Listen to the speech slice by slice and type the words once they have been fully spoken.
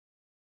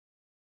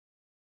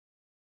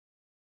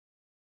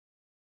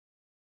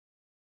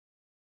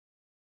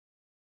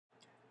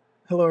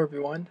Hello,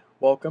 everyone.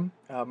 Welcome.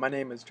 My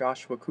name is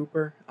Joshua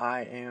Cooper.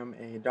 I am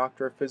a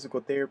doctor of physical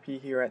therapy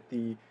here at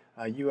the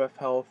UF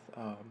Health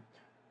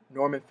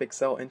Norman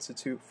Fixell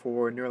Institute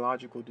for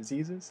Neurological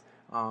Diseases.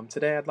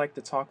 Today, I'd like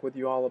to talk with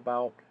you all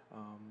about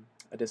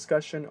a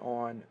discussion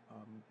on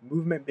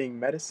movement being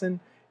medicine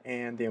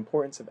and the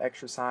importance of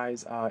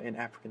exercise in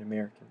African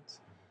Americans.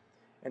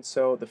 And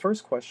so, the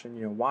first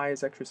question, why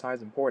is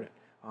exercise important?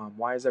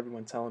 Why is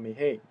everyone telling me,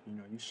 hey,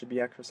 you should be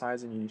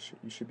exercising,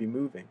 you should be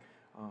moving?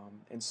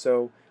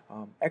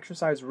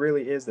 Exercise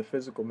really is the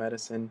physical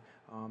medicine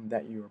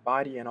that your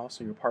body and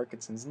also your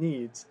Parkinson's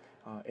needs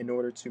in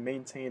order to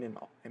maintain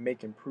and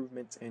make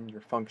improvements in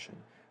your function.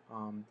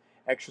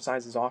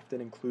 Exercise is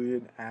often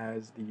included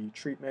as the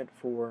treatment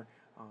for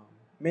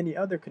many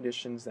other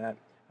conditions that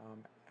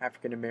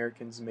African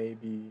Americans may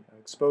be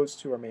exposed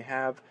to or may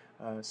have,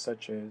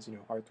 such as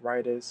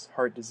arthritis,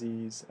 heart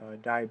disease,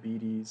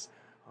 diabetes,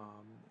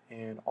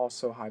 and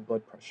also high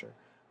blood pressure.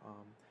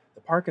 Um,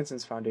 the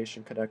Parkinson's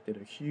Foundation conducted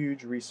a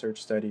huge research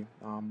study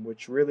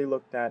which really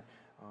looked at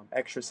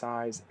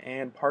exercise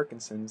and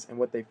Parkinson's, and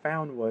what they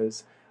found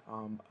was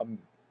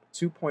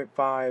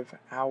 2.5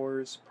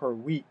 hours per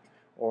week,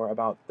 or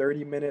about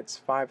 30 minutes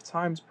 5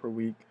 times per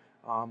week,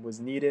 was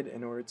needed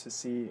in order to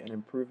see an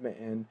improvement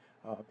in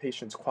a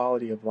patient's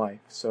quality of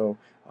life. So,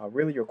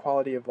 really, your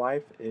quality of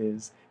life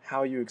is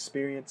how you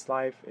experience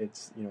life.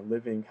 It's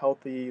living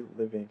healthy,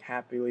 living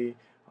happily,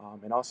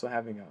 and also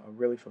having a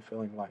really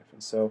fulfilling life.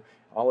 And so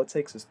all it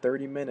takes is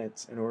 30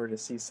 minutes in order to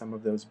see some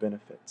of those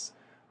benefits.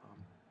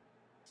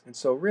 And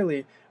so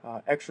really,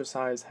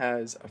 exercise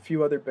has a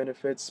few other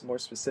benefits, more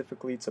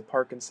specifically to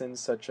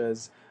Parkinson's, such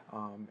as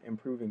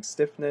improving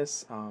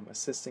stiffness,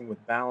 assisting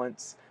with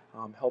balance,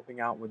 helping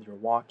out with your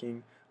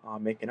walking.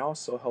 It can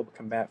also help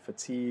combat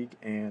fatigue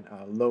and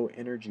low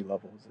energy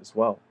levels as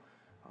well.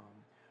 Um,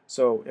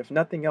 so if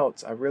nothing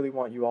else, I really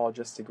want you all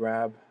just to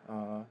grab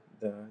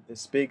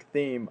this big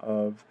theme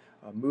of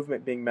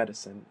movement being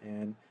medicine,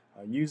 and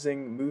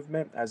using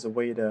movement as a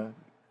way to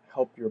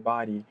help your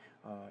body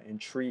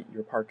and treat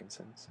your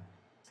Parkinson's.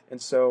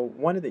 And so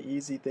one of the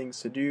easy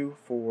things to do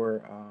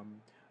for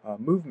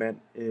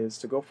movement is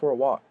to go for a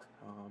walk.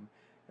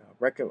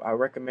 I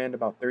recommend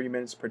about 30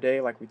 minutes per day,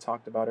 like we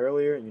talked about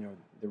earlier.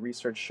 The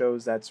research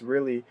shows that's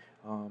really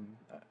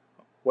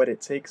what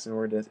it takes in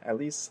order to at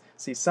least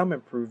see some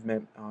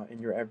improvement in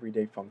your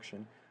everyday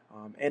function.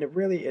 And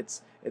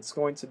it's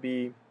going to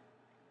be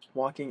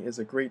walking is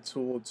a great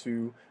tool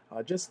to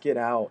just get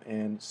out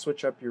and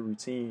switch up your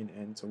routine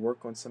and to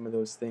work on some of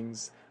those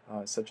things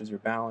such as your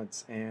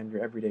balance and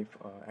your everyday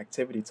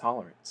activity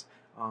tolerance.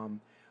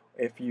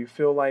 If you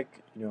feel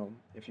like,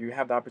 if you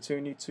have the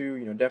opportunity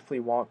to,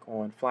 definitely walk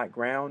on flat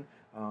ground.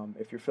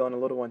 If you're feeling a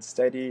little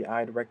unsteady,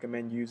 I'd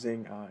recommend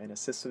using an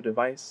assistive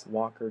device,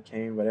 walker,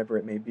 cane, whatever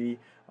it may be,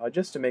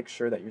 just to make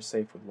sure that you're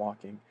safe with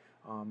walking.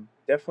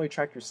 Definitely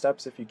track your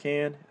steps if you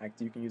can.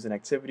 You can use an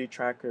activity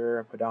tracker,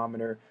 a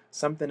pedometer,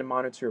 something to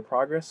monitor your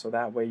progress, so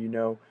that way you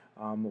know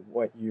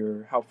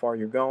how far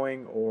you're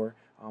going, or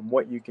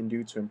what you can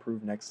do to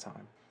improve next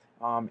time.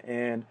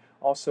 And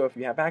also, if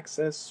you have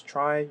access,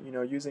 try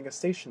using a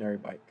stationary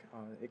bike.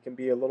 It can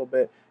be a little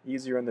bit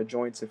easier on the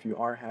joints if you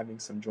are having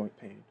some joint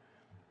pain.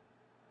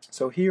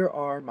 So here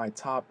are my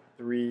top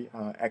 3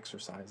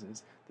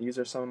 exercises. These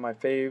are some of my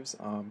faves.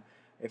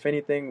 If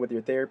anything, with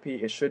your therapy,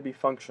 it should be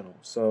functional.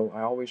 So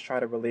I always try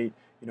to relate,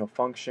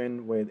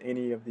 function with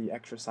any of the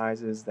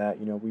exercises that,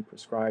 we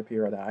prescribe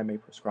here, or that I may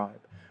prescribe.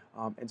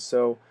 And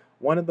so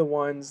one of the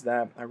ones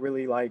that I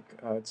really like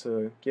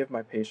to give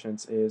my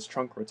patients is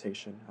trunk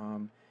rotation.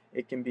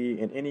 It can be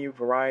in any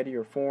variety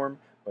or form,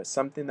 but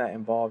something that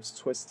involves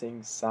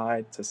twisting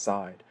side to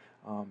side.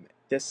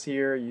 This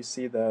here, you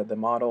see the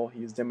model.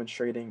 He's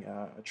demonstrating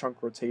a trunk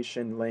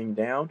rotation laying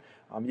down.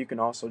 You can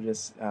also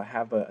just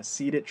have a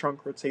seated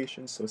trunk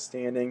rotation, so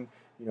standing,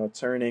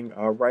 turning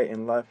right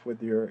and left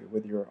with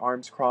your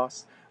arms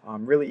crossed.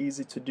 Really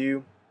easy to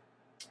do.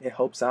 It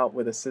helps out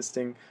with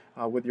assisting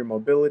with your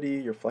mobility,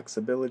 your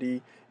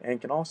flexibility, and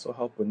can also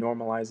help with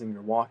normalizing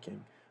your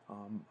walking.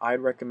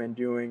 I'd recommend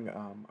doing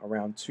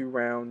around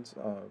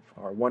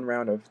 1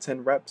 round of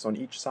 10 reps on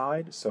each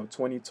side, so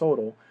 20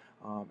 total.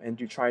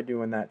 And try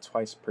doing that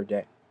twice per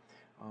day.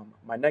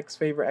 My next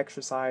favorite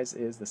exercise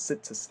is the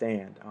sit to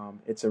stand.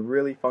 It's a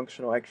really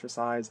functional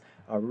exercise,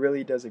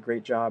 really does a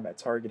great job at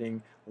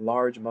targeting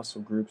large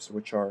muscle groups,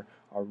 which are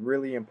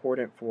really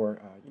important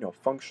for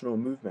functional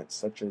movements,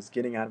 such as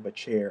getting out of a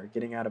chair,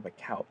 getting out of a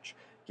couch,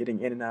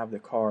 getting in and out of the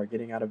car,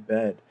 getting out of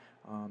bed.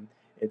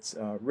 It's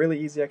a really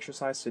easy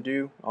exercise to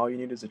do. All you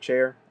need is a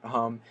chair.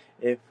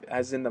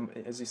 As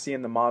you see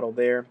in the model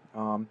there,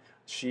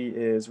 she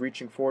is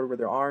reaching forward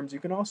with her arms. You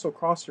can also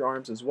cross your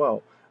arms as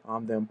well.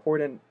 The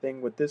important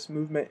thing with this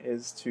movement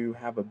is to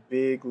have a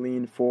big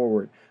lean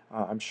forward.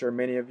 I'm sure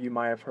many of you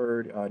might have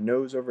heard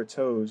nose over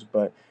toes,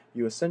 but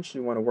you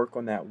essentially want to work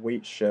on that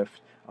weight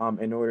shift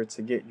in order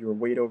to get your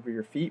weight over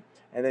your feet,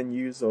 and then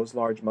use those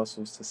large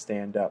muscles to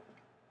stand up.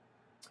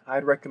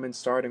 I'd recommend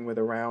starting with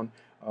around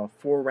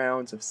 4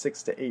 rounds of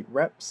 6 to 8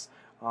 reps.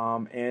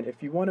 And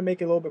if you want to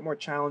make it a little bit more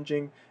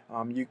challenging,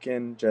 you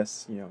can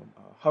just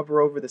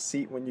hover over the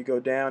seat when you go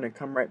down and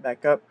come right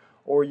back up,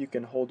 or you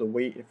can hold a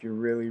weight if you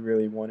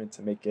really wanted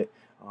to make it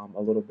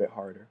a little bit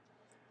harder.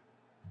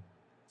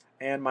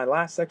 And my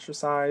last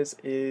exercise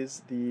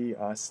is the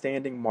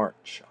standing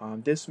march.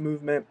 This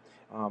movement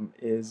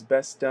is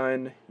best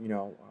done,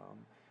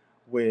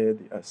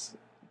 with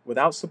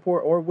without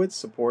support or with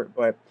support,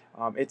 but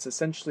it's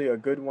essentially a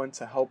good one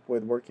to help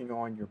with working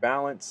on your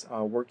balance,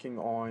 working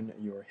on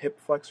your hip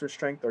flexor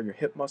strength or your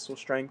hip muscle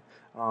strength.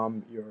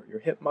 Your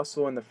hip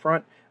muscle in the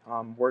front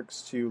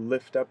works to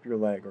lift up your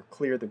leg or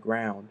clear the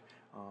ground.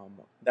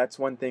 That's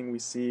one thing we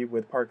see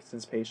with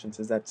Parkinson's patients,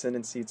 is that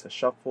tendency to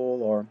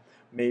shuffle or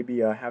maybe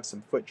have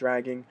some foot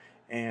dragging.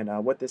 And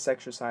what this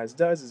exercise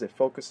does is it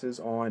focuses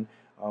on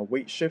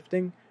weight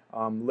shifting,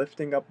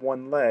 lifting up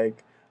one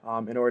leg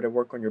in order to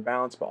work on your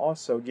balance, but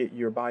also get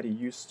your body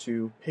used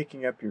to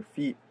picking up your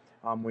feet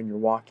when you're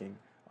walking.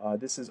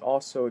 This is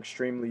also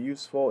extremely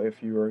useful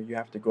if you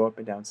have to go up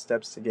and down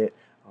steps to get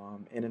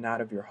in and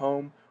out of your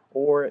home,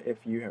 or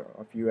if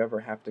you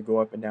ever have to go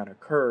up and down a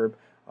curb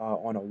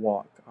on a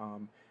walk.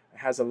 It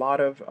has a lot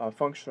of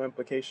functional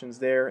implications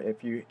there.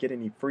 If you get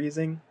any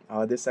freezing,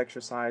 this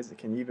exercise, it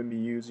can even be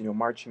used,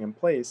 marching in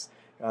place,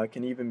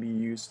 can even be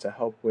used to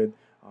help with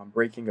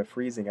breaking a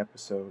freezing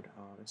episode.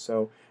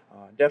 So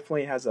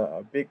definitely has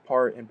a big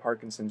part in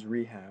Parkinson's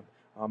rehab.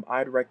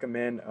 I'd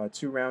recommend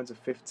 2 rounds of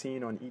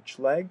 15 on each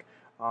leg.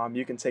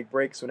 You can take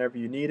breaks whenever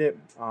you need it.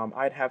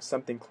 I'd have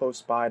something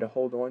close by to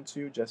hold on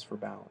to just for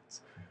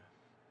balance.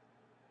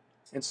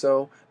 And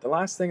so the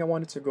last thing I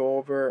wanted to go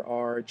over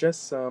are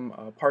just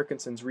some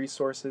Parkinson's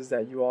resources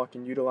that you all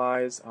can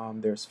utilize.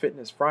 There's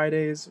Fitness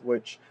Fridays,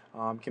 which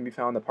can be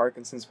found on the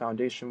Parkinson's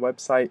Foundation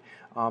website,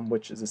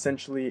 which is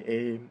essentially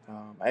a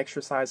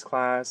exercise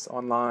class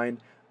online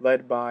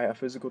led by a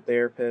physical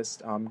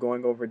therapist,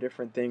 going over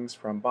different things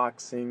from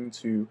boxing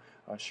to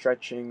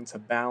stretching to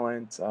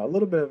balance, a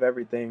little bit of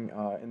everything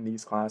in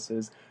these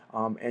classes.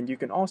 And you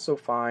can also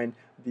find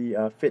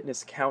the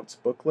Fitness Counts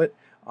booklet,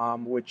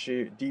 which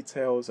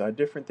details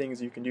different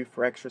things you can do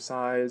for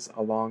exercise,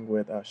 along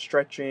with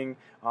stretching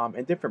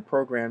and different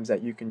programs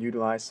that you can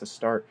utilize to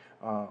start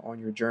on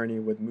your journey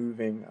with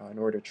moving in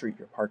order to treat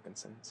your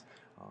Parkinson's.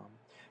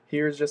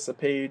 Here's just a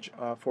page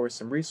for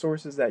some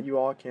resources that you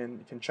all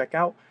can check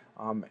out.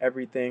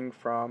 Everything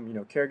from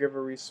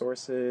caregiver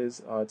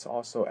resources to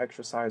also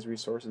exercise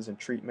resources and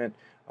treatment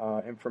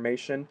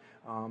information.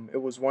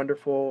 It was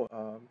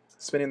wonderful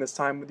spending this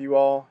time with you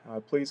all.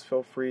 Please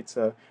feel free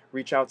to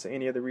reach out to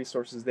any of the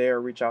resources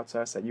there. Reach out to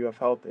us at UF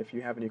Health if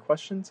you have any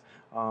questions.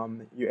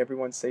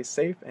 Everyone stay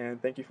safe,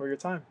 and thank you for your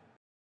time.